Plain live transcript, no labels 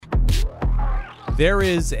There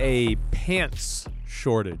is a pants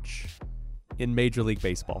shortage in Major League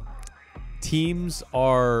Baseball. Teams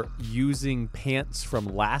are using pants from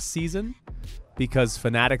last season because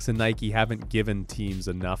Fanatics and Nike haven't given teams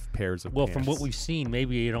enough pairs of pants. Well, from what we've seen,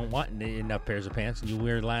 maybe you don't want enough pairs of pants and you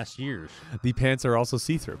wear last year's. The pants are also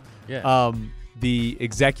see-through. Yeah. The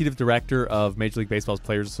executive director of Major League Baseball's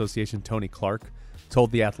Players Association, Tony Clark,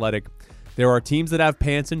 told The Athletic, there are teams that have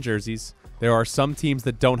pants and jerseys. There are some teams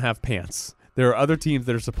that don't have pants. There are other teams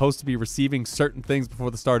that are supposed to be receiving certain things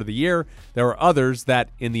before the start of the year. There are others that,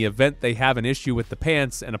 in the event they have an issue with the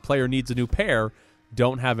pants and a player needs a new pair,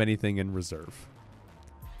 don't have anything in reserve.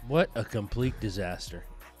 What a complete disaster.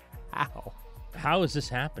 How? How is this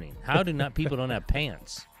happening? How do people don't have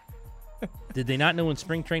pants? Did they not know when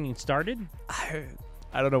spring training started? I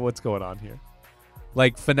don't know what's going on here.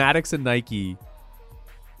 Like, Fanatics and Nike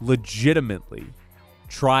legitimately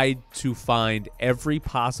tried to find every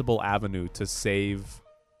possible avenue to save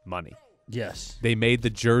money. Yes. They made the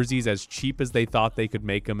jerseys as cheap as they thought they could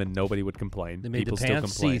make them, and nobody would complain. They made People the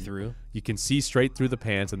pants still complain. see-through. You can see straight through the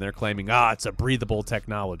pants, and they're claiming, it's a breathable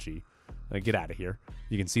technology. Like, get out of here.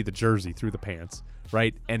 You can see the jersey through the pants,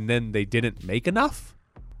 right? And then they didn't make enough?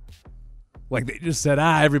 Like, they just said,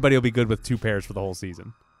 everybody will be good with 2 pairs for the whole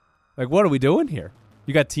season. Like, what are we doing here?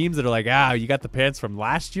 You got teams that are like, you got the pants from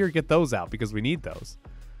last year? Get those out because we need those.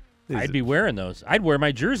 I'd be wearing those. I'd wear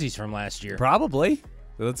my jerseys from last year. Probably.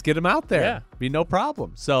 Let's get them out there. Yeah. Be no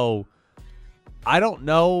problem. So, I don't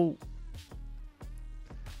know.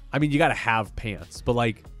 I mean, you got to have pants, but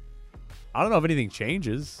like, I don't know if anything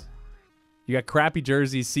changes. You got crappy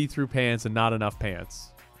jerseys, see-through pants, and not enough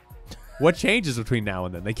pants. What changes between now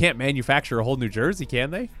and then? They can't manufacture a whole new jersey,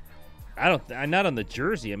 can they? Not on the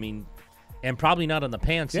jersey. I mean, and probably not on the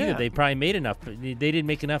pants either. They probably made enough. They didn't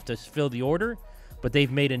make enough to fill the order, but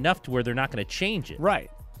they've made enough to where they're not going to change it.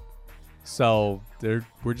 Right. So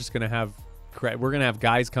we're just going to have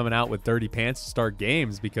guys coming out with dirty pants to start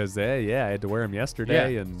games because I had to wear them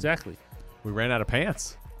yesterday. Yeah, and exactly. We ran out of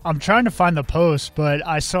pants. I'm trying to find the post, but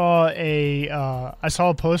I saw a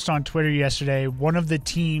post on Twitter yesterday. One of the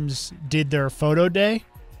teams did their photo day,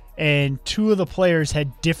 and 2 of the players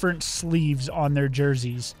had different sleeves on their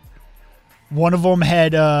jerseys. One of them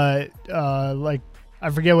had like, I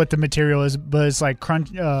forget what the material is, but it's like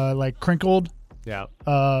crinkled. Yeah.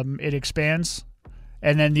 It expands,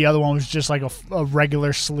 and then the other one was just like a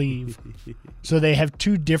regular sleeve. So they have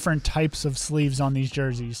 2 different types of sleeves on these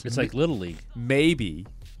jerseys. It's like Little League. Maybe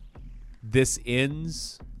this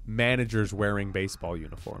ends managers wearing baseball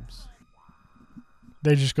uniforms.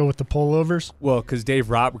 They just go with the pullovers? Well, because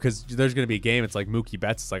because there's going to be a game, it's like Mookie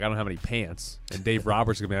Betts. It's like, I don't have any pants. And Dave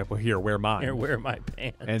Roberts is going to be like, well, here, wear mine. Here, wear my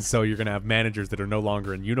pants. And so you're going to have managers that are no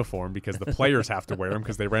longer in uniform because the players have to wear them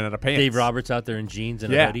because they ran out of pants. Dave Roberts out there in jeans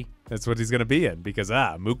and a hoodie. That's what he's going to be in because,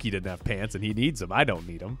 Mookie didn't have pants and he needs them. I don't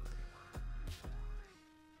need them.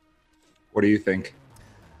 What do you think?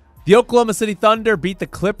 The Oklahoma City Thunder beat the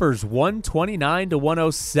Clippers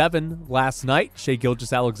 129-107 last night. Shai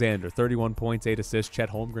Gilgeous-Alexander, 31 points, 8 assists.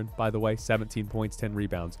 Chet Holmgren, by the way, 17 points, 10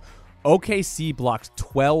 rebounds. OKC blocked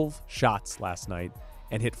 12 shots last night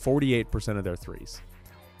and hit 48% of their threes.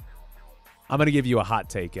 I'm going to give you a hot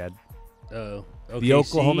take, Ed. OKC? The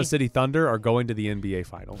Oklahoma City Thunder are going to the NBA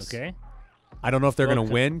Finals. Okay. I don't know if they're going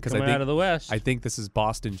to win because out of the West. I think this is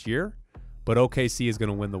Boston's year, but OKC is going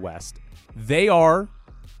to win the West. They are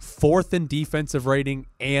 4th in defensive rating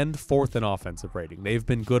and 4th in offensive rating. They've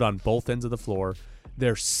been good on both ends of the floor.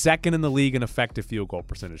 They're 2nd in the league in effective field goal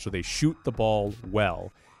percentage, so they shoot the ball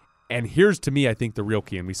well. And here's, to me, I think the real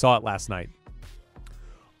key, and we saw it last night.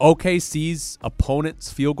 OKC's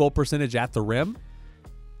opponent's field goal percentage at the rim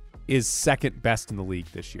is 2nd best in the league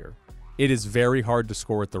this year. It is very hard to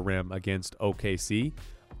score at the rim against OKC.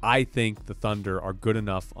 I think the Thunder are good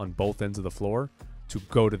enough on both ends of the floor to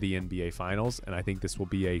go to the NBA Finals, and I think this will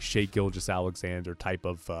be a Shai Gilgeous-Alexander type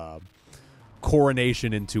of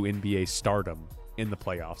coronation into NBA stardom in the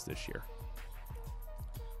playoffs this year.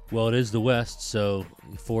 Well, it is the West, so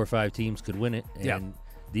 4 or 5 teams could win it, and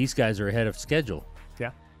these guys are ahead of schedule.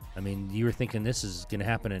 Yeah. I mean, you were thinking this is going to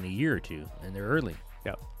happen in a year or 2, and they're early.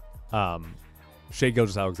 Yeah. Shai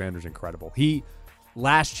Gilgeous-Alexander's incredible. He,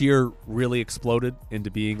 last year, really exploded into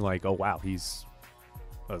being like, oh, wow, he's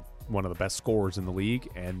one of the best scorers in the league,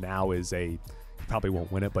 and now he probably won't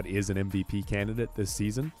win it, but is an MVP candidate this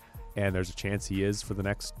season. And there's a chance he is for the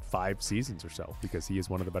next 5 seasons or so because he is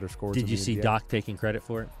one of the better scorers. Did you see NBA. Doc taking credit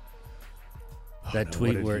for it? That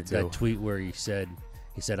tweet where he said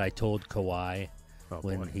I told Kawhi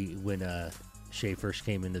when Shai first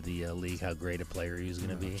came into the league how great a player he was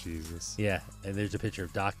going to be. Jesus. Yeah, and there's a picture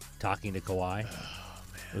of Doc talking to Kawhi. Oh,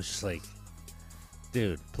 man. It was just like,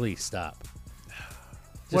 Dude, please stop.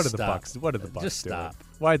 What did the Bucks Just do? stop.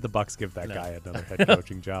 Why did the Bucks give that guy another head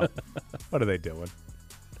coaching job? What are they doing?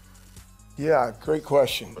 Yeah, great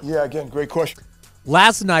question. Yeah, again, great question.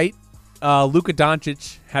 Last night, Luka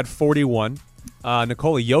Doncic had 41.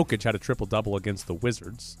 Nikola Jokic had a triple-double against the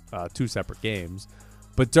Wizards, 2 separate games.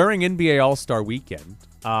 But during NBA All-Star Weekend,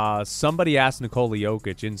 somebody asked Nikola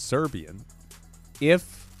Jokic in Serbian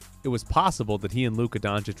if it was possible that he and Luka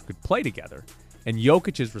Doncic could play together. And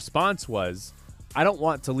Jokic's response was, I don't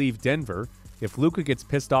want to leave Denver. If Luka gets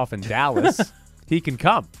pissed off in Dallas, he can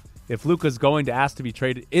come. If Luka's going to ask to be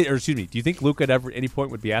traded, do you think Luka at any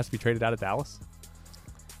point would be asked to be traded out of Dallas?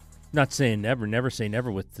 Not saying never say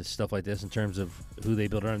never with this stuff like this in terms of who they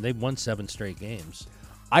build around. They've won 7 straight games.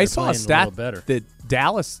 I saw a stat that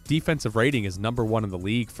Dallas defensive rating is number 1 in the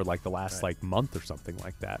league for like the last month or something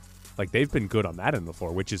like that. Like they've been good on that end of the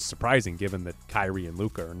floor, which is surprising given that Kyrie and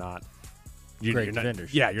Luka are not great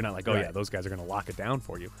defenders. Yeah, you're not like, yeah, those guys are going to lock it down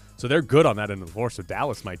for you. So they're good on that end of the floor. So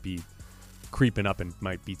Dallas might be creeping up and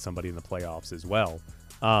might beat somebody in the playoffs as well.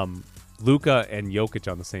 Luka and Jokic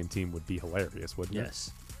on the same team would be hilarious, wouldn't it?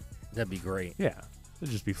 Yes. That'd be great. Yeah.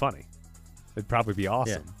 It'd just be funny. It'd probably be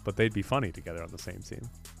awesome, but they'd be funny together on the same team.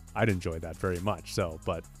 I'd enjoy that very much. So,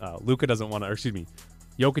 but Luka doesn't want to,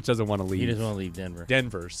 Jokic doesn't want to leave. He doesn't want to leave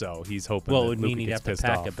Denver. So he's hoping well, that it would Luka mean he'd gets have to pissed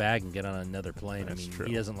pack off. a bag and get on another plane. That's true.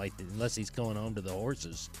 He doesn't like unless he's going home to the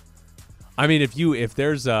horses. I mean, if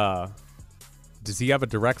there's does he have a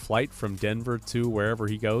direct flight from Denver to wherever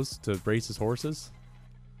he goes to race his horses?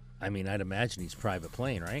 I mean, I'd imagine he's private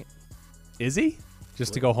plane, right? Is he?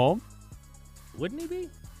 Just to go home? Wouldn't he be?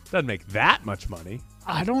 Doesn't make that much money.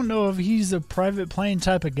 I don't know if he's a private plane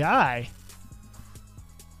type of guy.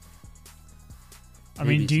 I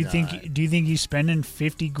mean, do you think he's spending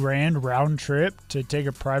 $50,000 round trip to take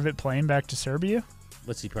a private plane back to Serbia?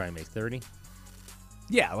 What's he probably make, 30?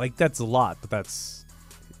 Yeah, like that's a lot, but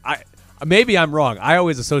maybe I'm wrong. I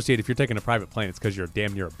always associate if you're taking a private plane, it's because you're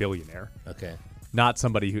damn near a billionaire. Okay. Not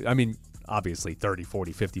somebody who, I mean, obviously 30,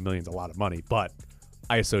 40, 50 million is a lot of money, but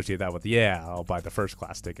I associate that with, I'll buy the first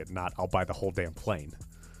class ticket, not I'll buy the whole damn plane.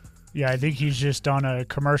 Yeah, I think he's just on a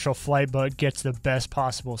commercial flight, but gets the best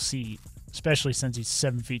possible seat, especially since he's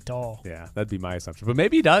 7 feet tall. Yeah, that'd be my assumption. But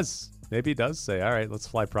maybe he does. Maybe he does say, all right, let's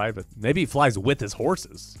fly private. Maybe he flies with his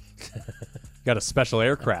horses. Got a special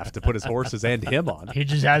aircraft to put his horses and him on. He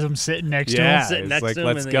just has them sitting next to him. Yeah, Sitting next like, to him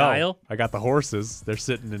let's in the go. aisle. I got the horses. They're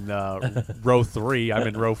sitting in row 3. I'm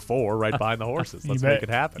in row 4, right behind the horses. Let's make it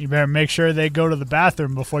happen. You better make sure they go to the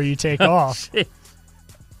bathroom before you take off.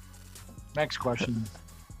 Next question.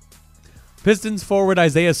 Pistons forward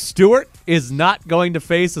Isaiah Stewart is not going to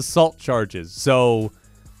face assault charges. So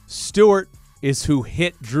Stewart is who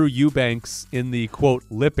hit Drew Eubanks in the, quote,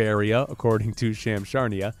 lip area, according to Sham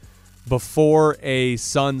Charania, before a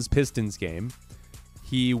Suns-Pistons game.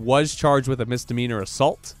 He was charged with a misdemeanor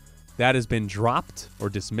assault. That has been dropped or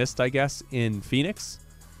dismissed, I guess, in Phoenix.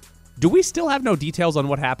 Do we still have no details on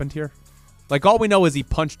what happened here? Like, all we know is he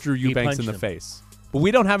punched Drew Eubanks in the face. But we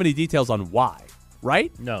don't have any details on why,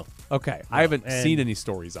 right? No. Okay. No. I haven't seen any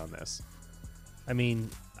stories on this. I mean,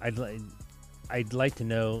 I'd like to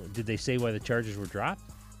know, did they say why the charges were dropped?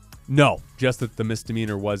 No, just that the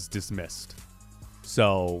misdemeanor was dismissed.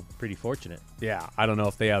 So, pretty fortunate. Yeah, I don't know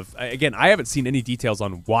if they have. Again, I haven't seen any details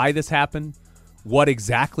on why this happened, what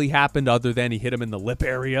exactly happened other than he hit him in the lip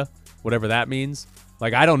area, whatever that means.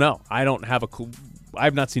 Like, I don't know. I don't have a clue. I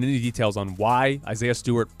have not seen any details on why Isaiah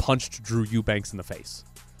Stewart punched Drew Eubanks in the face.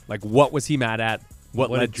 Like, what was he mad at?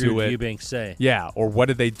 What led did Drew to it? Eubanks say? Yeah, or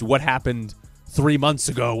what happened 3 months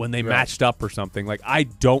ago when they matched up or something. Like, I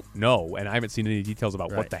don't know, and I haven't seen any details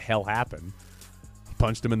about what the hell happened. He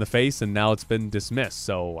punched him in the face, and now it's been dismissed.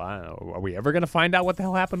 So, I don't know, are we ever going to find out what the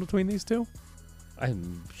hell happened between these two?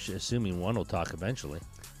 I'm assuming one will talk eventually.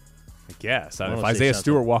 I guess. If Isaiah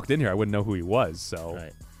Stewart walked in here, I wouldn't know who he was. So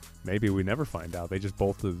maybe we never find out. They just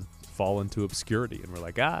both fall into obscurity, and we're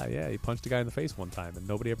like, he punched a guy in the face one time, and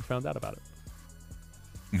nobody ever found out about it.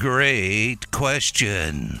 Great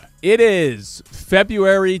question. It is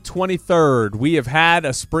February 23rd. We have had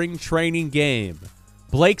a spring training game.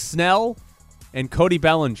 Blake Snell and Cody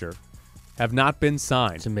Bellinger have not been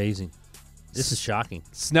signed. It's amazing. This is shocking.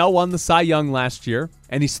 Snell won the Cy Young last year,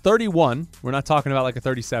 and he's 31. We're not talking about like a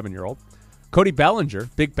 37-year-old. Cody Bellinger,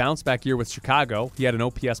 big bounce back year with Chicago. He had an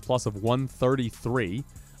OPS plus of 133.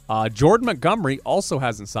 Jordan Montgomery also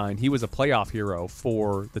hasn't signed. He was a playoff hero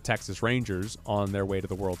for the Texas Rangers on their way to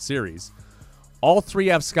the World Series. All three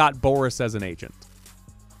have Scott Boras as an agent.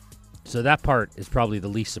 So that part is probably the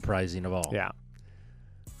least surprising of all. Yeah.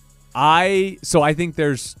 I think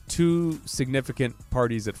there's two significant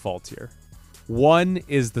parties at fault here. One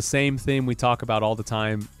is the same thing we talk about all the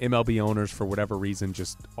time. MLB owners, for whatever reason,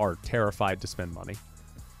 just are terrified to spend money.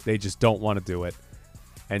 They just don't want to do it.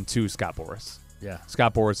 And two, Scott Boras. Yeah.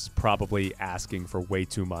 Scott Boras is probably asking for way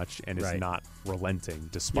too much and is not relenting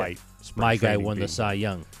despite my guy won being the Cy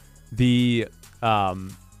Young. The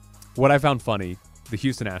what I found funny, the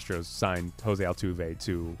Houston Astros signed Jose Altuve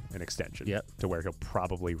to an extension to where he'll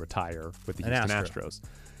probably retire with the Houston Astros.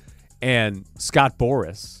 And Scott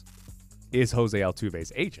Boras is Jose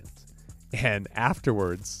Altuve's agent. And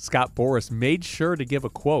afterwards, Scott Boras made sure to give a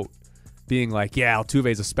quote being like, yeah,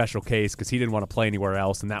 Altuve's a special case because he didn't want to play anywhere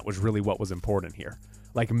else, and that was really what was important here.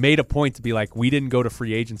 Like, made a point to be like, we didn't go to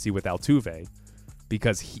free agency with Altuve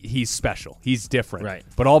because he's special. He's different. Right.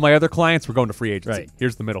 But all my other clients were going to free agency. Right.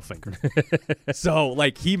 Here's the middle finger. So,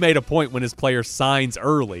 like, he made a point when his player signs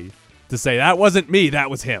early to say, that wasn't me, that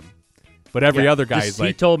was him. But every other guy is like,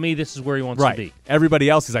 he told me this is where he wants to be. Everybody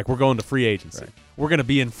else is like, we're going to free agency. Right. We're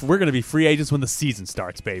gonna be free agents when the season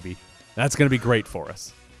starts, baby. That's gonna be great for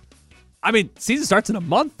us. I mean, season starts in a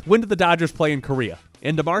month. When did the Dodgers play in Korea?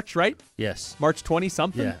 End of March, right? Yes. March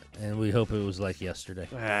 20-something? Yeah, and we hope it was like yesterday.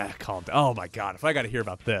 Calm down. Oh, my God. If I got to hear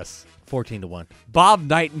about this. 14-1. Bob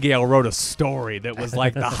Nightingale wrote a story that was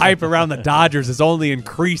like the hype around the Dodgers has only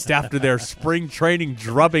increased after their spring training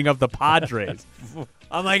drubbing of the Padres.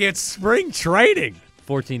 I'm like, it's spring training.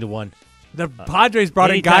 14-1. The Padres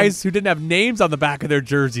brought in guys who didn't have names on the back of their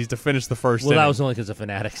jerseys to finish the first inning. Well, that was only because of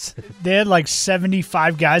Fanatics. They had like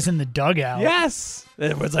 75 guys in the dugout. Yes.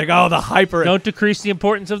 It was like, oh, the hyper. Don't decrease the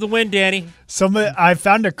importance of the win, Danny. I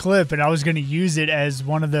found a clip, and I was going to use it as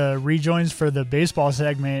one of the rejoins for the baseball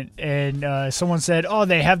segment, and someone said, oh,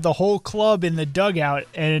 they have the whole club in the dugout,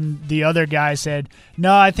 and the other guy said,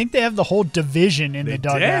 no, I think they have the whole division in the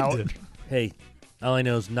dugout. Did. Hey. All I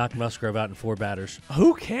know is knock Musgrove out in 4 batters.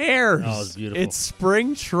 Who cares? Oh, it's beautiful. It's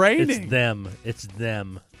spring training. It's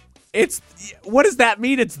them. What does that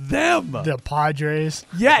mean? It's them. The Padres.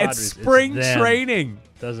 Yeah, Padres. It's spring training.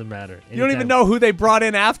 Doesn't matter. You don't even know who they brought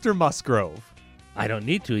in after Musgrove. I don't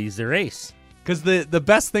need to. He's their ace. Because the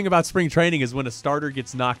best thing about spring training is when a starter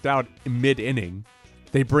gets knocked out mid-inning,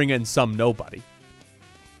 they bring in some nobody.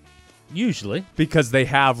 Usually. Because they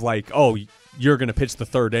have you're going to pitch the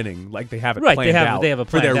third inning, like they have it planned out they have a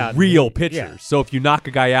plan for their out. real pitchers. Yeah. So if you knock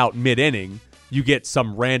a guy out mid-inning, you get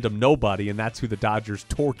some random nobody, and that's who the Dodgers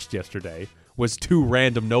torched yesterday, was 2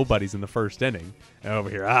 random nobodies in the first inning. And over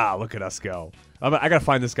here, look at us go. I got to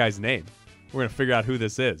find this guy's name. We're going to figure out who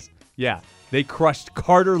this is. Yeah, they crushed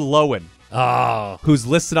Carter Lowen, who's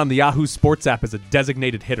listed on the Yahoo Sports app as a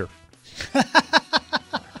designated hitter.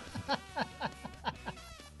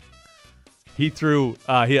 He threw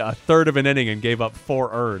a third of an inning and gave up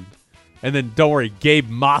 4 earned. And then, don't worry, Gabe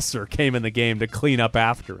Mosser came in the game to clean up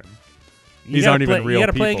after him. These aren't even real people. You got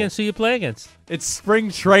to play against who you play against. It's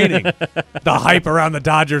spring training. The hype around the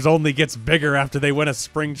Dodgers only gets bigger after they win a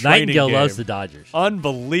spring training Nightingale game. loves the Dodgers.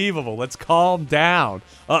 Unbelievable. Let's calm down.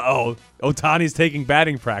 Uh-oh. Ohtani's taking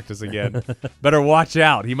batting practice again. Better watch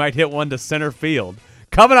out. He might hit one to center field.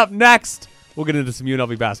 Coming up next, we'll get into some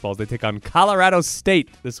UNLV basketballs. They take on Colorado State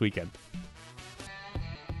this weekend.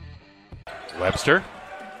 Webster,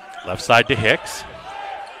 left side to Hicks.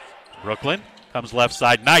 Brooklyn comes left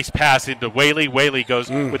side. Nice pass into Whaley. Whaley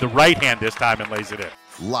goes with the right hand this time and lays it in.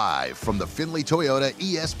 Live from the Findlay Toyota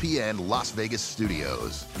ESPN Las Vegas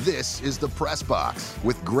studios, this is the Press Box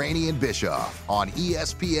with Graney and Bischoff on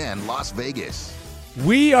ESPN Las Vegas.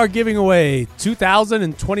 We are giving away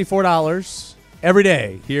 $2,024 every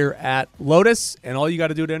day here at Lotus, and all you got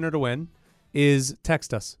to do to enter to win is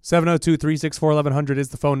text us. 702-364-1100 is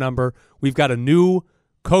the phone number. We've got a new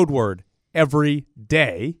code word every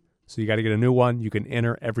day, so you got to get a new one. You can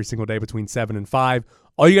enter every single day between 7 and 5.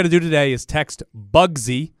 All you got to do today is text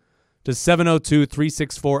Bugsy to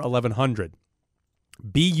 702-364-1100.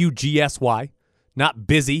 B-U-G-S-Y, not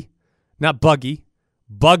busy, not buggy,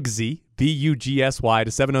 Bugsy, B-U-G-S-Y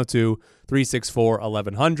to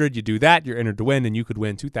 702-364-1100. You do that, you're entered to win, and you could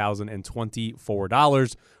win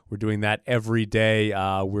 $2,024. We're doing that every day.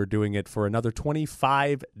 We're doing it for another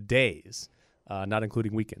 25 days, not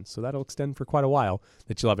including weekends. So that'll extend for quite a while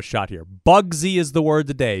that you'll have a shot here. Bugsy is the word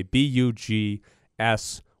today, B-U-G-S-Y.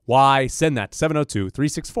 Send that to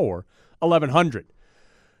 702-364-1100.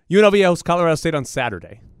 UNLV hosts Colorado State on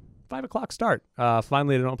Saturday. 5 o'clock start.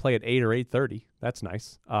 Finally, they don't play at 8 or 8:30. That's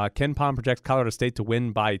nice. Ken Pom projects Colorado State to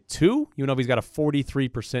win by 2. UNLV's got a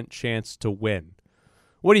 43% chance to win.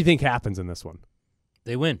 What do you think happens in this one?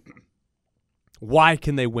 They win. Why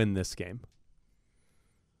can they win this game?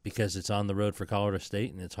 Because it's on the road for Colorado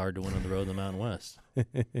State, and it's hard to win on the road in the Mountain West.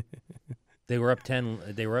 They were up 10.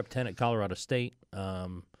 They were up 10 at Colorado State.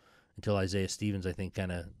 until Isaiah Stevens, I think,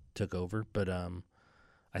 kind of took over. But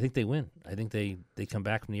I think they win. I think they come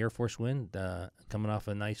back from the Air Force win, coming off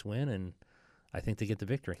a nice win, and I think they get the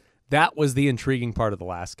victory. That was the intriguing part of the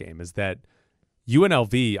last game, is that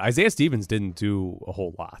UNLV, Isaiah Stevens didn't do a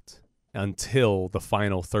whole lot until the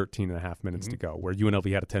final 13 and a half minutes to go, where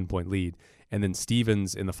UNLV had a 10-point lead. And then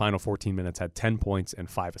Stevens in the final 14 minutes had 10 points and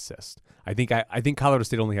 5 assists. I think Colorado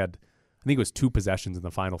State only had, I think it was 2 possessions in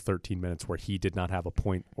the final 13 minutes where he did not have a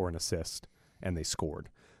point or an assist, and they scored.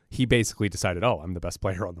 He basically decided, oh, I'm the best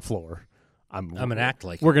player on the floor. I'm going to act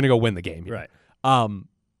like we're going to go win the game here. Right.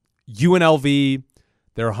 UNLV,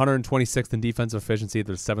 they're 126th in defensive efficiency.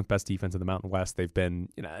 They're the 7th best defense in the Mountain West. They've been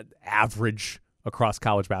average across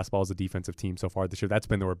college basketball as a defensive team so far this year. That's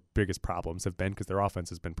been their biggest problems have been, because their offense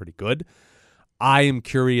has been pretty good. I am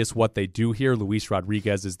curious what they do here. Luis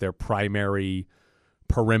Rodriguez is their primary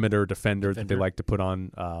perimeter defender that they like to put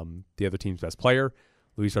on the other team's best player.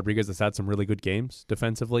 Luis Rodriguez has had some really good games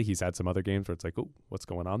defensively. He's had some other games where it's like, oh, what's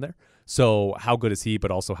going on there? So how good is he,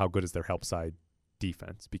 but also how good is their help side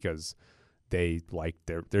defense? Because they're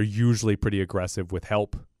usually pretty aggressive with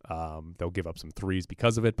help. They'll give up some threes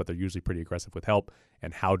because of it, but they're usually pretty aggressive with help.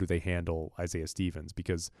 And how do they handle Isaiah Stevens?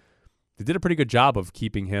 Because they did a pretty good job of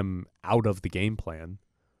keeping him out of the game plan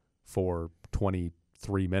for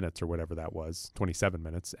 23 minutes or whatever that was, 27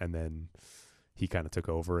 minutes, and then he kind of took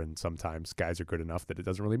over. And sometimes guys are good enough that it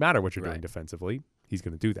doesn't really matter what you're doing defensively. He's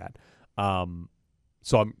going to do that.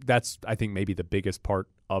 That's, I think, maybe the biggest part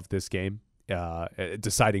of this game.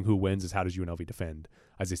 Deciding who wins is how does UNLV defend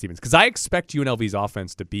Isaiah Stevens? Because I expect UNLV's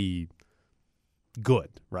offense to be good,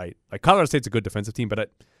 right? Like Colorado State's a good defensive team,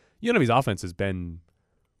 but UNLV's offense has been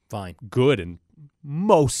fine, good in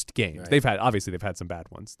most games. Right. They've had some bad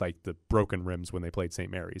ones, like the broken rims when they played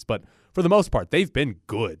St. Mary's, but for the most part, they've been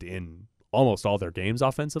good in almost all their games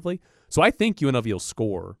offensively. So I think UNLV will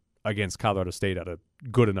score against Colorado State at a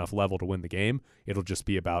good enough level to win the game. It'll just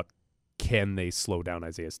be about, can they slow down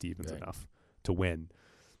Isaiah Stevens enough to win?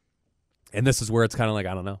 And this is where it's kind of like,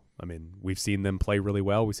 I don't know. I mean, we've seen them play really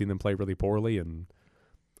well. We've seen them play really poorly, and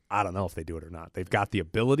I don't know if they do it or not. They've got the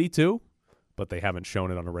ability to, but they haven't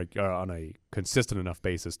shown it on a consistent enough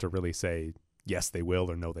basis to really say, yes, they will,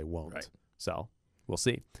 or no, they won't. Right. So we'll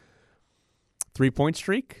see. 3-point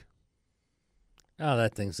streak? Oh,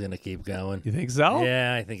 that thing's going to keep going. You think so?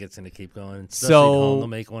 Yeah, I think it's going to keep going. Especially at home. They'll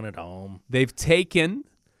make one at home. They've taken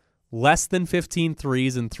less than 15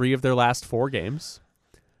 threes in 3 of their last 4 games.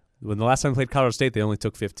 When the last time they played Colorado State, they only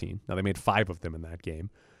took 15. Now, they made 5 of them in that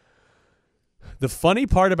game. The funny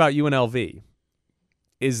part about UNLV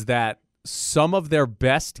is that some of their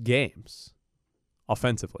best games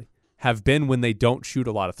offensively have been when they don't shoot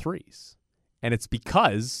a lot of threes. And it's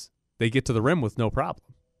because they get to the rim with no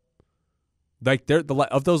problem. Like,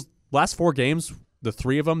 of those last 4 games, the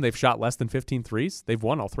 3 of them, they've shot less than 15 threes. They've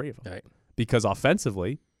won all 3 of them. Right. Because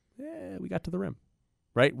offensively, we got to the rim,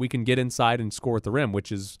 right? We can get inside and score at the rim,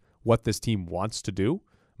 which is what this team wants to do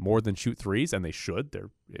more than shoot threes, and they should.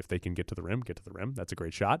 If they can get to the rim, get to the rim. That's a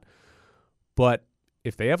great shot. But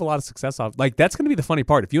if they have a lot of success that's going to be the funny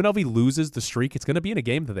part. If UNLV loses the streak, it's going to be in a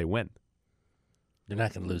game that they win. They're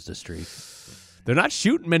not going to lose the streak. They're not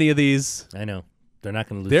shooting many of these. I know. They're not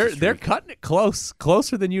going to lose the streak. They're cutting it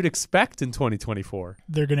closer than you'd expect in 2024.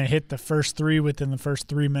 They're going to hit the first 3 within the first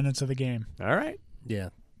 3 minutes of the game. All right. Yeah.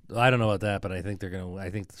 I don't know about that, but I think they're going to. I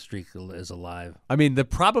think the streak is alive. I mean, the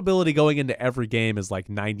probability going into every game is like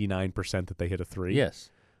 99% that they hit a 3. Yes.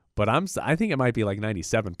 But I think it might be like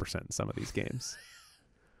 97% in some of these games.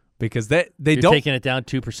 Because they You're don't taking it down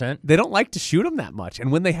 2%. They don't like to shoot them that much,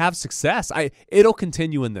 and when they have success, it'll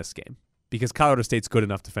continue in this game because Colorado State's good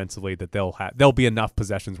enough defensively that there'll be enough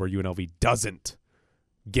possessions where UNLV doesn't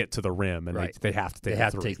get to the rim, and they have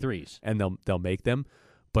to take threes, and they'll make them.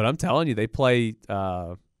 But I'm telling you, they play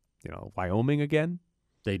Wyoming again.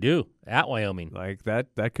 They do at Wyoming. Like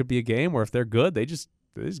that could be a game where if they're good, they just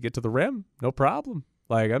get to the rim, no problem.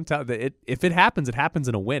 Like I'm telling you, if it happens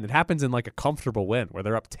in a win. It happens in like a comfortable win where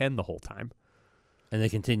they're up 10 the whole time, and they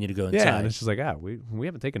continue to go inside. Yeah, and it's just like we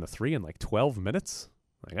haven't taken a 3 in like 12 minutes.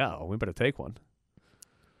 Like we better take one.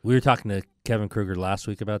 We were talking to Kevin Kruger last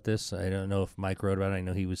week about this. I don't know if Mike wrote about it. I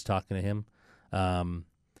know he was talking to him,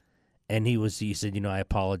 and he said, I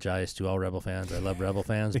apologize to all Rebel fans. I love Rebel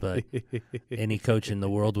fans, but any coach in the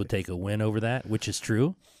world would take a win over that, which is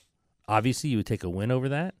true. Obviously, you would take a win over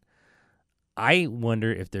that. I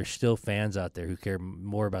wonder if there's still fans out there who care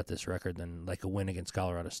more about this record than like a win against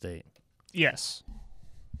Colorado State. Yes.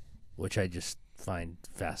 Which I just find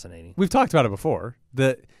fascinating. We've talked about it before.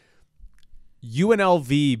 The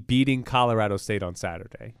UNLV beating Colorado State on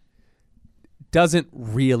Saturday doesn't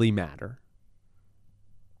really matter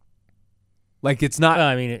Like, it's not.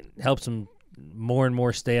 I mean, it helps them more and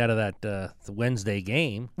more stay out of that the Wednesday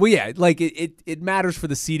game. Well, yeah, like it matters for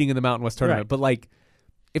the seeding in the Mountain West tournament, Right. but like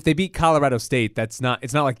if they beat Colorado State, it's not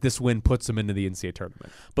like this win puts them into the NCAA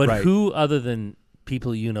tournament. But right? who other than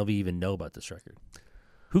people at UNLV even know about this record?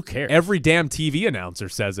 Who cares? Every damn TV announcer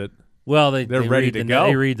says it. Well, they're they ready read to the go.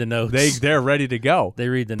 They read the notes. They're ready to go. They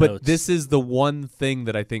read the but notes. But this is the one thing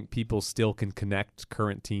that I think people still can connect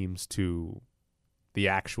current teams to the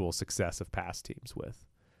actual success of past teams with.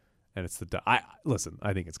 And it's listen,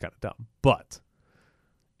 I think it's kind of dumb, but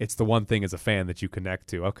it's the one thing as a fan that you connect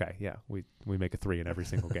to. Okay, yeah, we make a 3 in every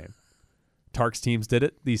single game. Tark's teams did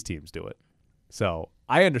it. These teams do it. So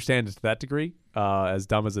I understand it to that degree, as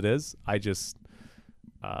dumb as it is. I just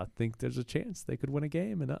think there's a chance they could win a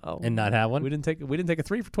game and not have one. We didn't take a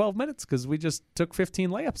 3 for 12 minutes because we just took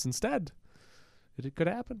 15 layups instead. It could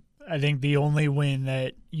happen. I think the only win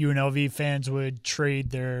that UNLV fans would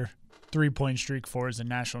trade their 3-point streak for is a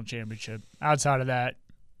national championship. Outside of that,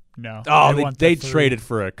 no. Oh, they traded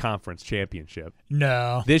for a conference championship.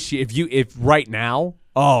 No. This year, if right now,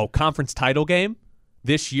 conference title game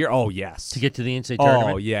this year. Oh yes, to get to the NCAA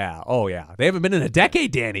tournament. Oh yeah. They haven't been in a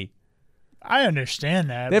decade, Danny. I understand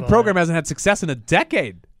that. That program hasn't had success in a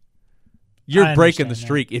decade. You're breaking the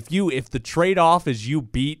streak. That. If the trade off is you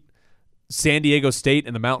beat San Diego State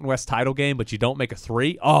in the Mountain West title game, but you don't make a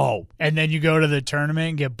 3, and then you go to the tournament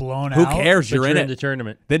and get blown who out. Who cares? But you're in the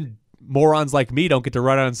tournament. Then morons like me don't get to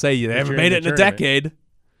run out and say they haven't made it in a decade.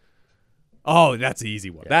 Oh, that's an easy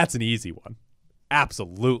one. Yeah. That's an easy one.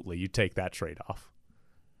 Absolutely, you take that trade off.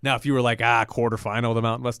 Now, if you were like quarterfinal of the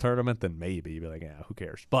Mountain West tournament, then maybe you'd be like, who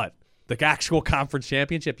cares? But the actual conference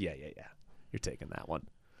championship, yeah, you're taking that one.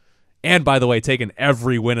 And by the way, taking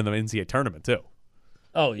every win in the NCAA tournament too.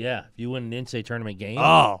 Oh, yeah. If you win an NCAA tournament game,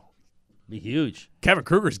 it'd be huge. Kevin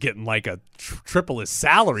Kruger's getting like a triple his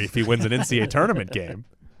salary if he wins an NCAA tournament game.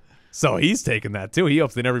 So he's taking that too. He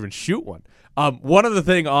hopes they never even shoot one. One other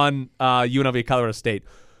thing on UNLV Colorado State.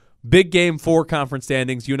 Big game 4 conference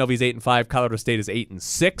standings. UNLV's 8-5. Colorado State is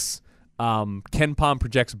 8-6. Ken Pom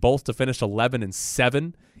projects both to finish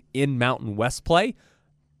 11-7 in Mountain West play.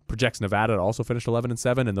 Projects Nevada to also finish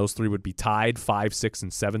 11-7, and those 3 would be tied 5, 6,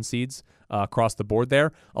 and 7 seeds across the board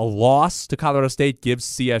there. A loss to Colorado State gives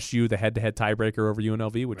CSU the head-to-head tiebreaker over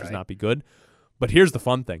UNLV, which would not be good. But here's the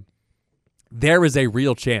fun thing. There is a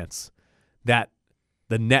real chance that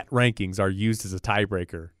the net rankings are used as a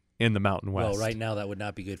tiebreaker in the Mountain West. Well, right now that would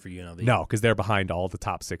not be good for UNLV. No, because they're behind all the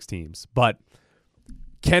top 6 teams. But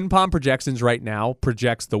Ken Pom projections right now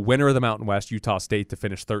projects the winner of the Mountain West, Utah State, to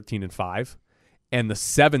finish 13-5. And the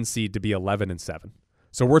 7 seed to be 11-7.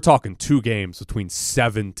 So we're talking 2 games between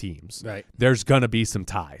 7 teams. Right. There's going to be some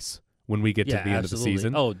ties when we get to the end of the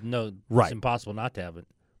season. Oh, no. It's impossible not to have it.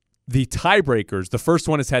 The tiebreakers, the first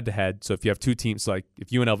one is head-to-head. So if you have 2 teams, like if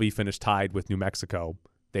UNLV finished tied with New Mexico,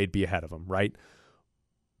 they'd be ahead of them, right?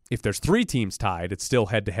 If there's 3 teams tied, it's still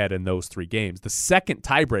head-to-head in those 3 games. The second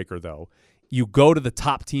tiebreaker, though, you go to the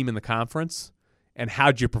top team in the conference, and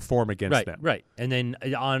how'd you perform against them? Right, and then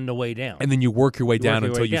on the way down. And then you work your way down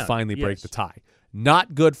until you finally break the tie.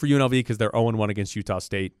 Not good for UNLV because they're 0-1 against Utah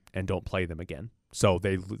State and don't play them again. So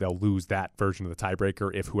they'll lose that version of the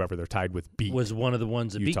tiebreaker if whoever they're tied with was one of the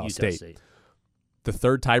ones that beat Utah State. The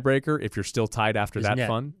third tiebreaker, if you're still tied after that net.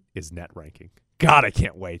 fun, is net ranking. God, I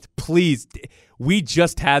can't wait. Please. We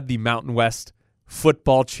just had the Mountain West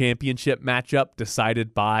football championship matchup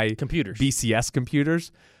decided by computers, BCS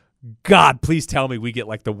computers. God, please tell me we get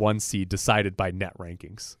like the 1 seed decided by net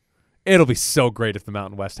rankings. It'll be so great if the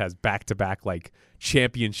Mountain West has back-to-back like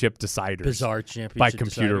championship deciders. Bizarre championship by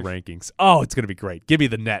computer rankings. Oh, it's going to be great. Give me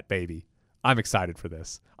the net, baby. I'm excited for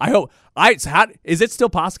this. I hope. Is it still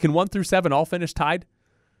possible? Can 1 through 7 all finish tied?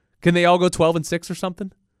 Can they all go 12-6 or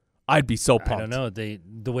something? I'd be so pumped. I don't know.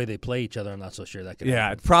 The way they play each other, I'm not so sure that could happen.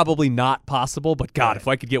 Yeah, it's probably not possible, but God, if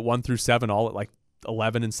I could get 1 through 7 all at like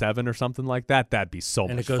 11-7 or something like that, that'd be so much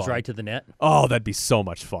fun. And it goes right to the net? Oh, that'd be so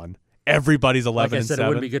much fun. Everybody's 11-7. Like I said, it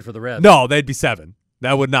wouldn't be good for the Revs. No, they'd be 7.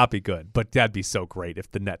 That would not be good, but that'd be so great if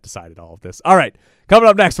the net decided all of this. All right, coming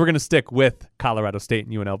up next, we're going to stick with Colorado State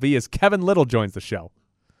and UNLV as Kevin Lytle joins the show.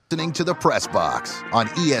 Listening to the Press Box on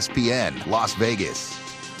ESPN Las Vegas.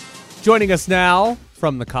 Joining us now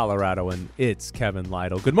from the Coloradoan, it's Kevin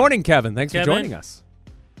Lytle. Good morning, Kevin. Thanks for joining us.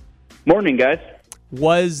 Morning, guys.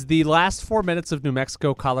 Was the last 4 minutes of New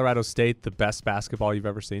Mexico, Colorado State the best basketball you've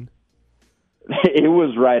ever seen? It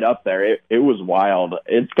was right up there. It was wild.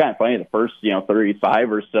 It's kind of funny. The first,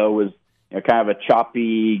 35 or so was kind of a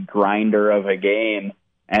choppy grinder of a game.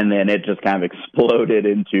 and then it just kind of exploded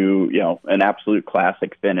into, an absolute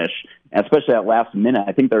classic finish. And especially that last minute,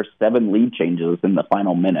 I think there's 7 lead changes in the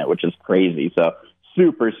final minute, which is crazy. So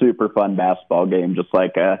super, super fun basketball game, just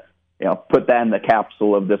like, put that in the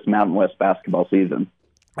capsule of this Mountain West basketball season.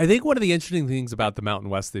 I think one of the interesting things about the Mountain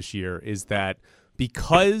West this year is that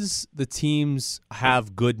because the teams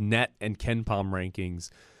have good net and KenPom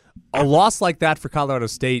rankings, a loss like that for Colorado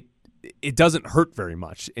State, it doesn't hurt very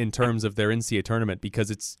much in terms of their NCAA tournament because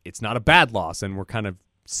it's not a bad loss, and we're kind of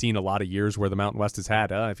seen a lot of years where the Mountain West has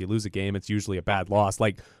had, if you lose a game, it's usually a bad loss.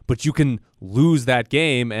 But you can lose that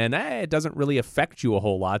game, and it doesn't really affect you a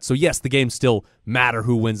whole lot. So, yes, the games still matter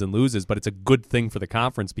who wins and loses, but it's a good thing for the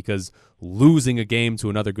conference because losing a game to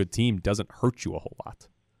another good team doesn't hurt you a whole lot.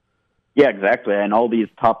 Yeah, exactly. And all these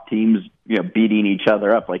top teams, beating each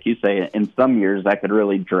other up, like you say, in some years that could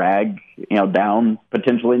really drag, down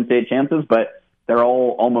potential NCAA chances, but they're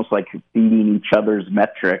all almost like beating each other's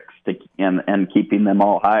metrics and keeping them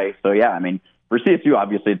all high. So, yeah, I mean, for CSU,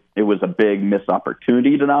 obviously, it was a big missed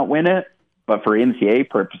opportunity to not win it. But for NCAA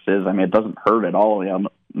purposes, I mean, it doesn't hurt at all,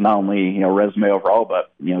 not only, resume overall,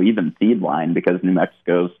 but, even seed line because New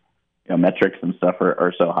Mexico's, metrics and stuff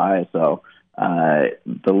are so high. So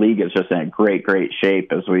the league is just in a great, great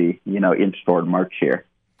shape as we, inch toward March here.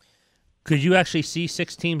 Could you actually see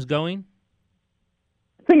 6 teams going?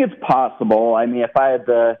 I think it's possible. I mean, if I had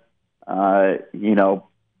to,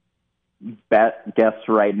 guess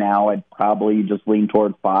right now, I'd probably just lean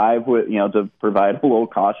toward 5, to provide a little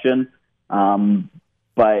caution.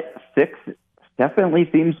 But 6 definitely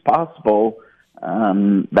seems possible.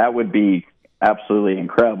 That would be absolutely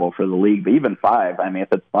incredible for the league. But even 5, I mean, if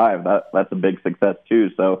it's 5, that's a big success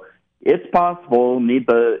too. So it's possible. Need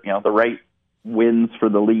the right wins for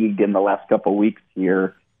the league in the last couple of weeks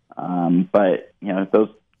here. But those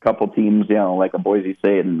couple teams, like a Boise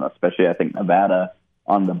State and especially I think Nevada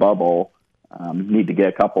on the bubble, need to get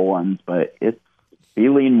a couple ones. But it's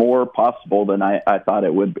feeling more possible than I thought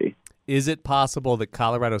it would be. Is it possible that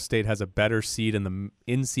Colorado State has a better seed in the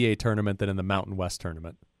NCAA tournament than in the Mountain West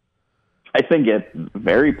tournament? I think it's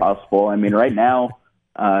very possible. I mean, right now,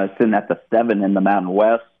 sitting at the 7 in the Mountain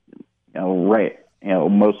West,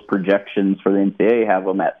 most projections for the NCAA have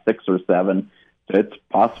them at 6 or 7. So it's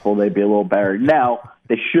possible they'd be a little better. Now,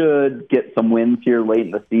 they should get some wins here late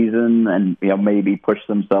in the season and, maybe push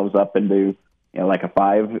themselves up into, like a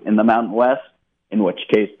 5 in the Mountain West, in which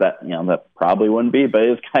case that probably wouldn't be. But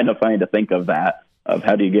it's kind of funny to think of that, of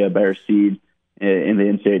how do you get a better seed in the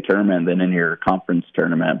NCAA tournament than in your conference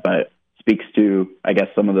tournament. But speaks to, I guess,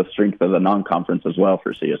 some of the strength of the non-conference as well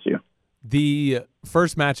for CSU. The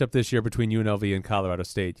first matchup this year between UNLV and Colorado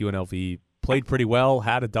State, UNLV played pretty well,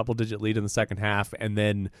 had a double-digit lead in the second half, and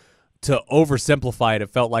then to oversimplify it,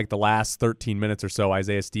 it felt like the last 13 minutes or so,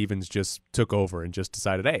 Isaiah Stevens just took over and just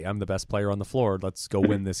decided, hey, I'm the best player on the floor. Let's go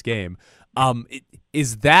win this game.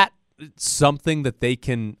 Is that something that they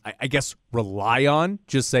can, I guess, rely on?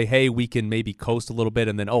 Just say, hey, we can maybe coast a little bit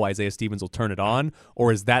and then, Isaiah Stevens will turn it on?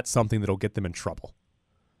 Or is that something that'll get them in trouble?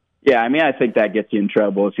 Yeah, I mean, I think that gets you in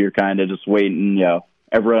trouble if you're kind of just waiting,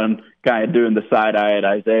 everyone kind of doing the side eye at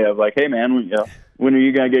Isaiah of like, hey, man, when are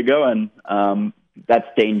you going to get going? That's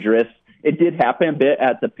dangerous. It did happen a bit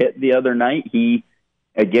at the pit the other night. He,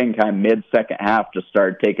 again, kind of mid-second half, just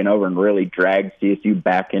started taking over and really dragged CSU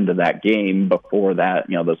back into that game before that,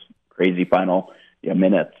 those crazy final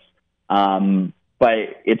minutes. But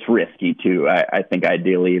it's risky, too. I think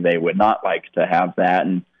ideally they would not like to have that.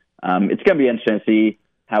 And it's going to be interesting to see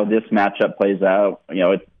how this matchup plays out.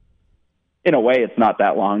 In a way, it's not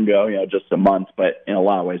that long ago, just a month, but in a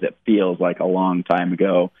lot of ways it feels like a long time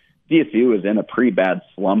ago. CSU was in a pretty bad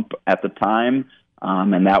slump at the time,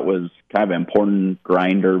 and that was kind of an important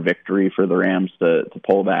grinder victory for the Rams to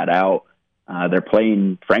pull that out. They're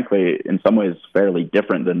playing, frankly, in some ways fairly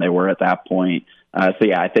different than they were at that point.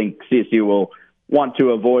 I think CSU will want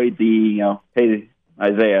to avoid the, hey,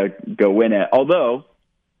 Isaiah, go win it. Although,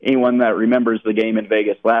 anyone that remembers the game in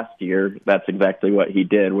Vegas last year, that's exactly what he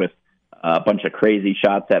did with a bunch of crazy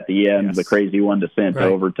shots at the end, yes. The crazy one to send to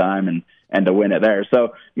overtime and to win it there.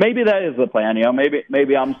 So maybe that is the plan.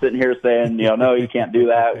 Maybe I'm sitting here saying, no, you can't do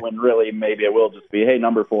that, when really maybe it will just be, hey,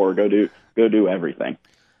 number 4, go do everything.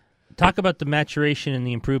 Talk about the maturation and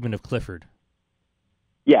the improvement of Clifford.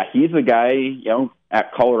 Yeah, he's a guy,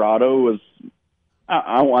 at Colorado was,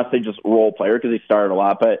 I don't want to say just role player because he started a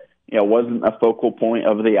lot, but, wasn't a focal point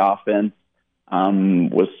of the offense,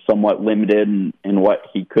 was somewhat limited in what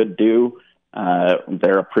he could do.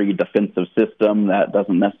 They're a pretty defensive system that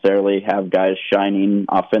doesn't necessarily have guys shining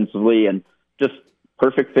offensively, and just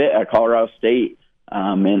perfect fit at Colorado State.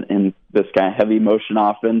 in this kind of heavy motion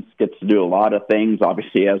offense, gets to do a lot of things.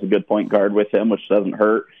 Obviously, he has a good point guard with him, which doesn't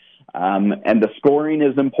hurt. And the scoring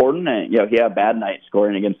is important. And, he had a bad night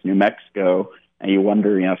scoring against New Mexico, and you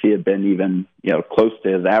wonder, if he had been even, close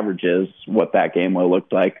to his averages, what that game would have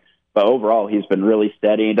looked like. But overall, he's been really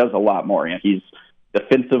steady. He does a lot more. He's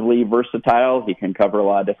defensively versatile. He can cover a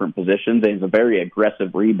lot of different positions, and he's a very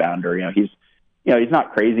aggressive rebounder. He's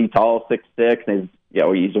not crazy tall, 6'6", and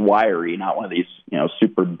he's wiry, not one of these,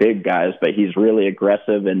 super big guys, but he's really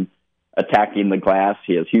aggressive in attacking the glass.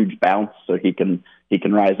 He has huge bounce, so he can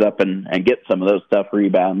rise up and get some of those tough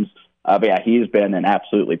rebounds. But yeah, he's been an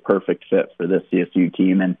absolutely perfect fit for this CSU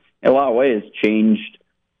team, and in a lot of ways changed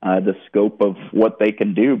the scope of what they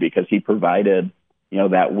can do, because he provided,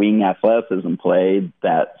 that wing athleticism play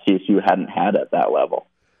that CSU hadn't had at that level.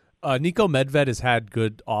 Nico Medved has had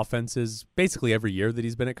good offenses basically every year that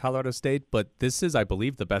he's been at Colorado State, but this is, I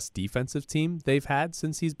believe, the best defensive team they've had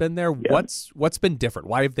since he's been there. Yeah. What's been different?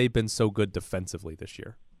 Why have they been so good defensively this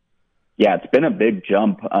year? Yeah, it's been a big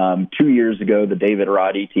jump. 2 years ago, the David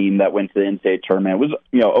Roddy team that went to the NCAA tournament was,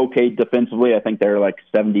 okay defensively. I think they were like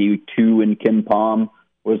 72 in Ken Palm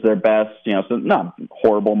was their best. So not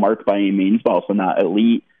horrible mark by any means, but also not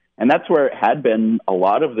elite. And that's where it had been a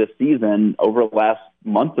lot of this season over the last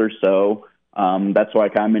month or so. That's why I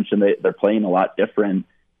kind of mentioned they're playing a lot different.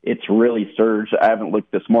 It's really surged. I haven't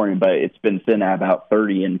looked this morning, but it's been sitting at about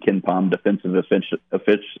 30 in Ken Palm defensive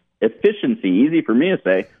efficiency. Easy for me to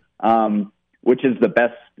say. Which is the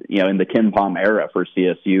best, in the Ken Palm era for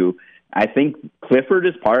CSU. I think Clifford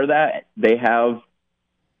is part of that. They have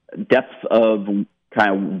depth of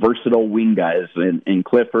kind of versatile wing guys in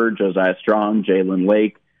Clifford, Josiah Strong, Jalen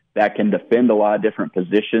Lake, that can defend a lot of different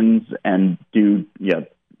positions and do,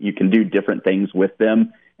 you can do different things with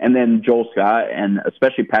them. And then Joel Scott and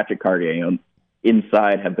especially Patrick Cartier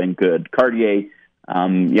inside have been good. Cartier, I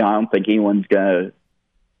don't think anyone's going to,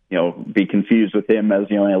 be confused with him as,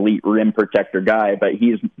 an elite rim protector guy, but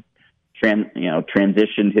he's,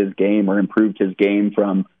 transitioned his game or improved his game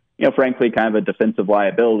from, frankly, kind of a defensive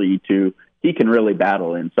liability to he can really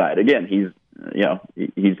battle inside. Again,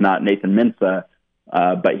 he's not Nathan Mensah,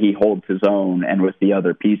 but he holds his own, and with the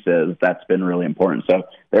other pieces, that's been really important. So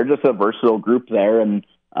they're just a versatile group there, and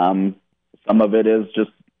some of it is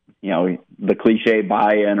just, the cliche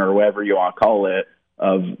buy-in or whatever you want to call it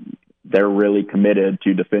of they're really committed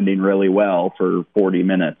to defending really well for 40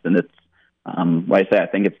 minutes. And it's, like I say, I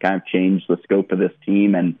think it's kind of changed the scope of this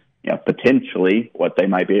team and, potentially what they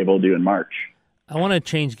might be able to do in March. I want to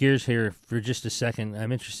change gears here for just a second.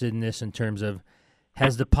 I'm interested in this in terms of,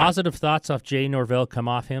 has the positive thoughts off Jay Norvell come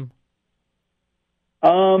off him?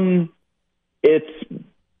 It's,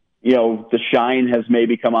 the shine has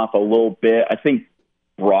maybe come off a little bit. I think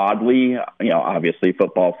broadly, obviously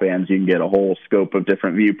football fans, you can get a whole scope of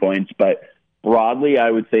different viewpoints, but broadly,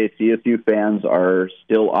 I would say CSU fans are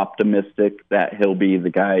still optimistic that he'll be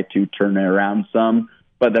the guy to turn it around some,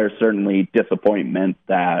 but there's certainly disappointment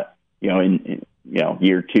that, in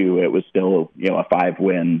year two, it was still, a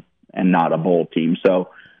 5-win and not a bowl team. So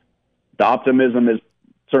the optimism is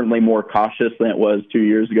certainly more cautious than it was 2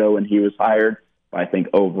 years ago when he was hired. But I think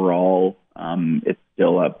overall, it's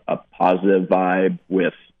still a positive vibe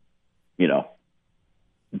with,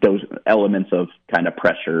 those elements of kind of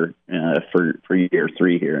pressure for year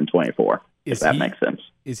three here in 24, if that makes sense.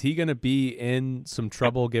 Is he going to be in some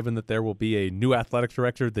trouble given that there will be a new athletic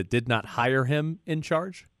director that did not hire him in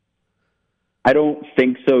charge? I don't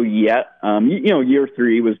think so yet. Year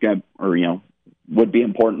three was going to, or, would be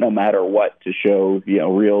important no matter what to show,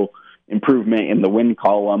 real improvement in the win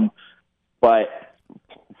column. But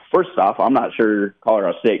first off, I'm not sure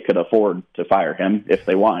Colorado State could afford to fire him if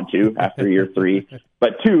they wanted to after year three.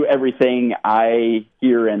 But two, everything I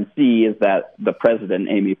hear and see is that the president,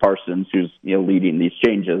 Amy Parsons, who's leading these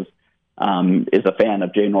changes, is a fan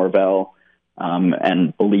of Jay Norvell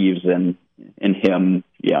and believes in him,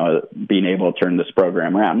 being able to turn this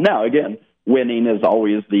program around. Now, again, winning is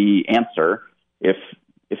always the answer. If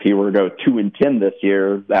he were to go 2-10 this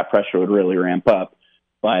year, that pressure would really ramp up.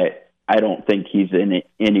 But I don't think he's in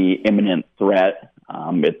any imminent threat.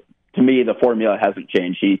 To me, the formula hasn't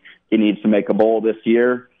changed. He needs to make a bowl this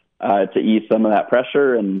year to ease some of that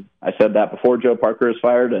pressure. And I said that before Joe Parker was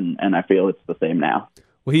fired, and I feel it's the same now.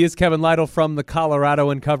 Well, he is Kevin Lytle from the Colorado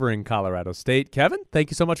and covering Colorado State. Kevin,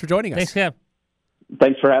 thank you so much for joining us. Thanks, Kev.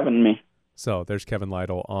 Thanks for having me. So there's Kevin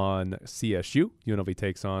Lytle on CSU. UNLV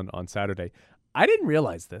takes on Saturday. I didn't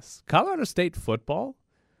realize this. Colorado State football,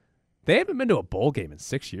 they haven't been to a bowl game in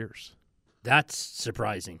 6 years. That's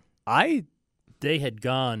surprising. They had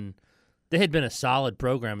gone They had been a solid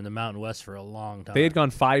program in the Mountain West for a long time. They had gone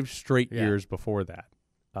 5 straight years before that.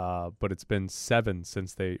 But it's been 7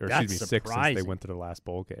 since they, or excuse me, 6 since they went to the last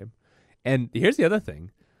bowl game. And here's the other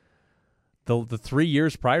thing. The 3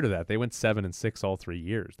 years prior to that, they went 7-6 all 3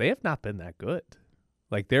 years. They have not been that good.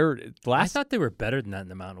 Like I thought they were better than that in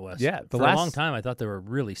the Mountain West. Yeah, for a long time, I thought they were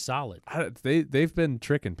really solid. They've been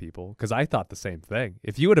tricking people because I thought the same thing.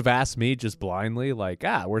 If you would have asked me just blindly, like,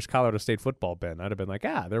 where's Colorado State football been? I'd have been like,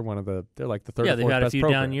 they're like the third. Yeah, or they've fourth had a best few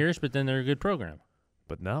program. down years, but then they're a good program.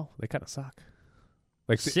 But no, they kind of suck.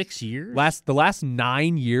 Like 6 years. The last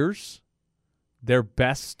 9 years, their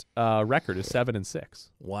best record is 7-6.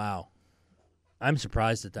 Wow, I'm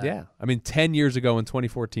surprised at that. Yeah, I mean, 10 years ago in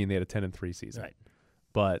 2014, they had a 10-3 season. Right.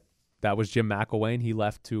 But that was Jim McElwain. He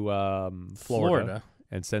left to Florida.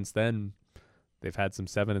 And since then, they've had some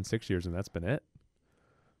 7-6 years, and that's been it.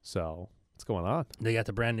 So what's going on? They got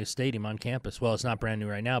the brand new stadium on campus. Well, it's not brand new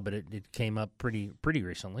right now, but it came up pretty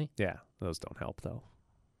recently. Yeah, those don't help, though.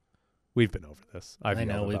 We've been over this. I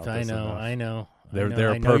know.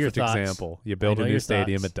 They're a perfect example. You build a new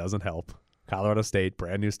stadium, it doesn't help. Colorado State,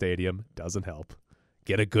 brand new stadium, doesn't help.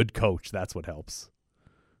 Get a good coach. That's what helps.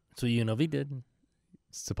 That's what UNLV did.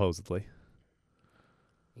 Supposedly.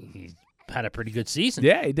 He had a pretty good season.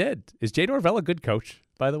 Yeah, he did. Is Jay Norvell a good coach,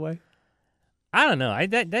 by the way? I don't know.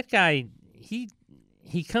 That guy, he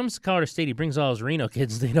comes to Colorado State, he brings all his Reno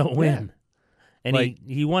kids, they don't win. And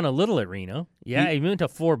he won a little at Reno. Yeah, he went to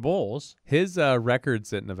 4 bowls. His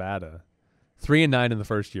records at Nevada, 3-9 in the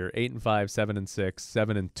first year, 8-5, 7-6,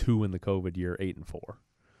 7-2 in the COVID year, 8-4.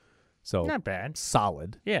 So not bad,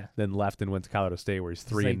 solid. Yeah. Then left and went to Colorado State, where he's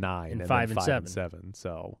 3-9 and 5-7.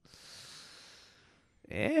 So,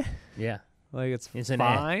 yeah, like it's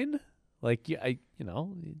fine. Like I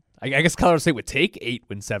guess Colorado State would take 8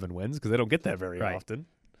 when 7 wins because they don't get that very often.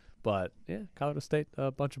 But yeah, Colorado State, a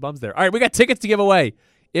bunch of bums there. All right, we got tickets to give away.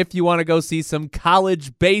 If you want to go see some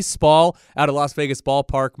college baseball out of Las Vegas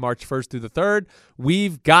Ballpark March 1st through the 3rd,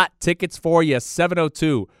 we've got tickets for you.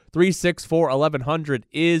 702-364-1100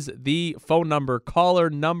 is the phone number. Caller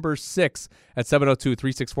number 6 at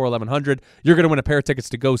 702-364-1100. You're going to win a pair of tickets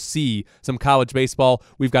to go see some college baseball.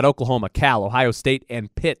 We've got Oklahoma, Cal, Ohio State,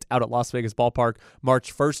 and Pitt out at Las Vegas Ballpark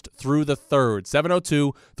March 1st through the 3rd.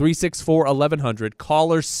 702-364-1100.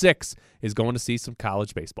 Caller 6 is going to see some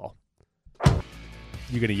college baseball.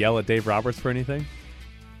 You going to yell at Dave Roberts for anything?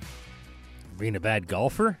 Being a bad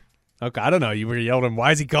golfer? Okay, I don't know. You were yelling at him,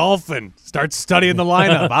 why is he golfing? Start studying the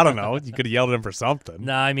lineup. I don't know. You could have yelled at him for something.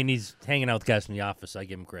 No, I mean, he's hanging out with guys from the office. I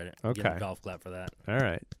give him credit. Okay. Give him a golf clap for that. All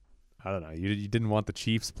right. I don't know. You didn't want the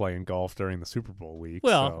Chiefs playing golf during the Super Bowl week.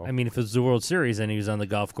 Well, I mean, if it was the World Series and he was on the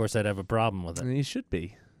golf course, I'd have a problem with it. He should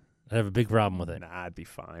be. I'd have a big problem with it. Nah, I'd be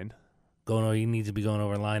fine. You need to be going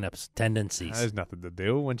over lineups, tendencies. There's nothing to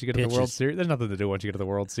do once you get to the World Series. There's nothing to do once you get to the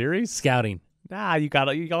World Series. Scouting. Nah, you got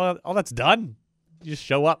all that's done. You just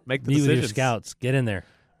show up, make the decisions. With your scouts. Get in there.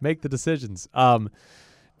 Make the decisions.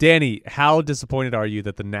 Danny, how disappointed are you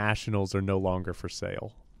that the Nationals are no longer for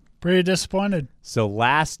sale? Pretty disappointed. So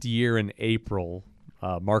last year in April,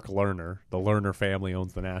 Mark Lerner, the Lerner family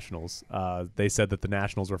owns the Nationals. They said that the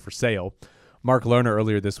Nationals were for sale. Mark Lerner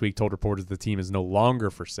earlier this week told reporters the team is no longer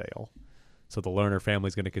for sale. So the Lerner family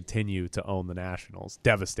is going to continue to own the Nationals.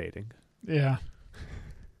 Devastating. Yeah.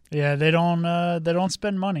 Yeah, they don't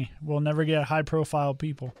spend money. We'll never get high-profile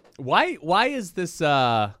people. Why is this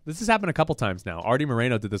this has happened a couple times now. Artie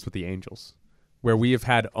Moreno did this with the Angels, where we have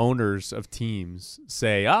had owners of teams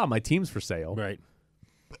say, my team's for sale. Right.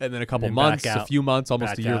 And then a couple months, a few months,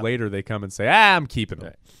 almost a year later, they come and say, I'm keeping them.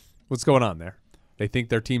 Right. What's going on there? They think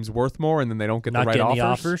their team's worth more, and then they don't get the right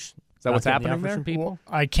offers? Is that what's happening there? Well,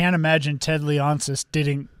 I can't imagine Ted Leonsis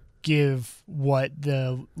didn't give what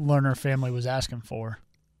the Lerner family was asking for.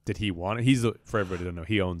 Did he want it? For everybody to know,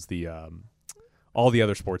 he owns the all the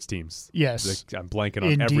other sports teams. Yes. I'm blanking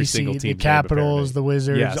on in every DC, single team. The Capitals, the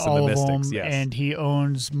Wizards, all the of Mystics, them. yes. And he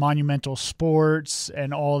owns Monumental Sports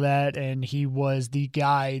and all that, and he was the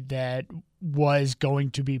guy that was going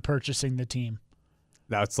to be purchasing the team.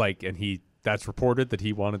 That's reported that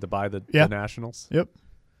he wanted to buy the Nationals? Yep.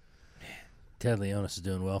 Ted Leonsis is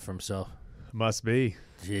doing well for himself. Must be.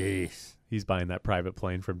 Jeez. He's buying that private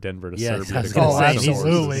plane from Denver to Serbia.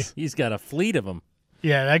 Absolutely. He's got a fleet of them.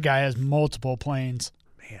 Yeah, that guy has multiple planes.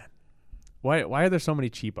 Man. Why are there so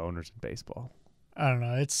many cheap owners in baseball? I don't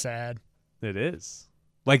know. It's sad. It is.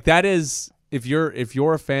 Like, that is, if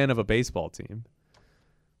you're a fan of a baseball team,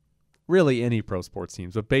 really any pro sports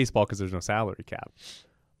teams, but baseball because there's no salary cap,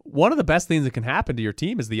 one of the best things that can happen to your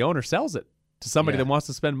team is the owner sells it to somebody that wants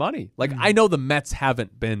to spend money. Like, I know the Mets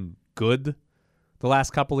haven't been good the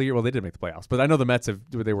last couple of years. Well, they did make the playoffs, but I know the Mets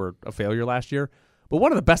they were a failure last year. But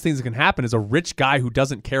one of the best things that can happen is a rich guy who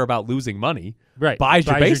doesn't care about losing money buys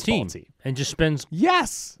your baseball team and just spends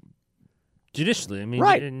judiciously. I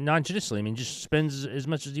mean, non-judicially. I mean, just spends as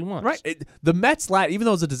much as he wants. Right. The Mets, even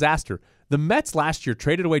though it was a disaster, the Mets last year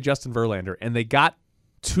traded away Justin Verlander, and they got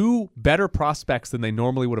 2 better prospects than they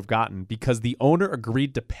normally would have gotten because the owner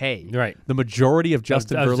agreed to pay the majority of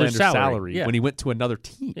Justin Verlander's salary when he went to another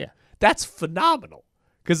team. Yeah. That's phenomenal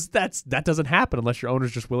because that doesn't happen unless your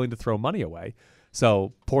owner's just willing to throw money away.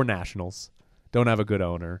 So poor Nationals don't have a good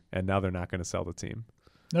owner, and now they're not going to sell the team.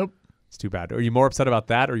 Nope. It's too bad. Are you more upset about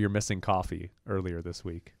that or you're missing coffee earlier this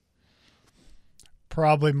week?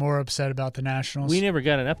 Probably more upset about the Nationals. We never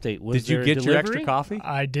got an update. Did you get your extra coffee?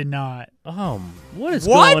 I did not. What is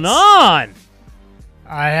going on?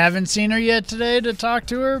 I haven't seen her yet today to talk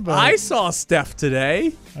to her, but I saw Steph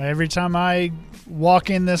today. Every time I walk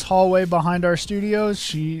in this hallway behind our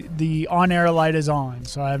studios, the on-air light is on,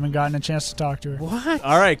 so I haven't gotten a chance to talk to her. What?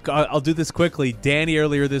 All right, I'll do this quickly. Danny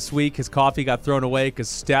earlier this week, his coffee got thrown away because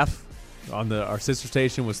Steph on our sister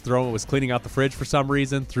station was cleaning out the fridge for some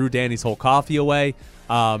reason, threw Danny's whole coffee away.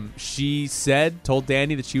 She told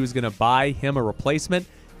Danny that she was going to buy him a replacement.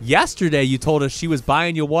 Yesterday, you told us she was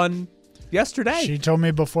buying you one. Yesterday. She told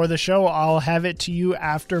me before the show, I'll have it to you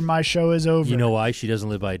after my show is over. You know why? She doesn't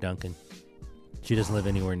live by a Dunkin'. She doesn't live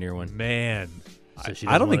anywhere near one. Man. So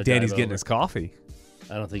I don't think Danny's getting his coffee.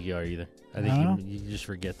 I don't think you are either. I think you just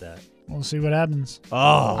forget that. We'll see what happens.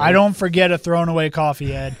 Oh. I don't forget a thrown away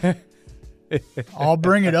coffee, Ed. I'll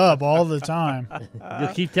bring it up all the time.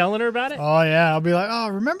 You'll keep telling her about it? Oh, yeah. I'll be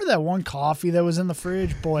like, remember that one coffee that was in the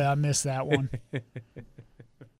fridge? Boy, I missed that one.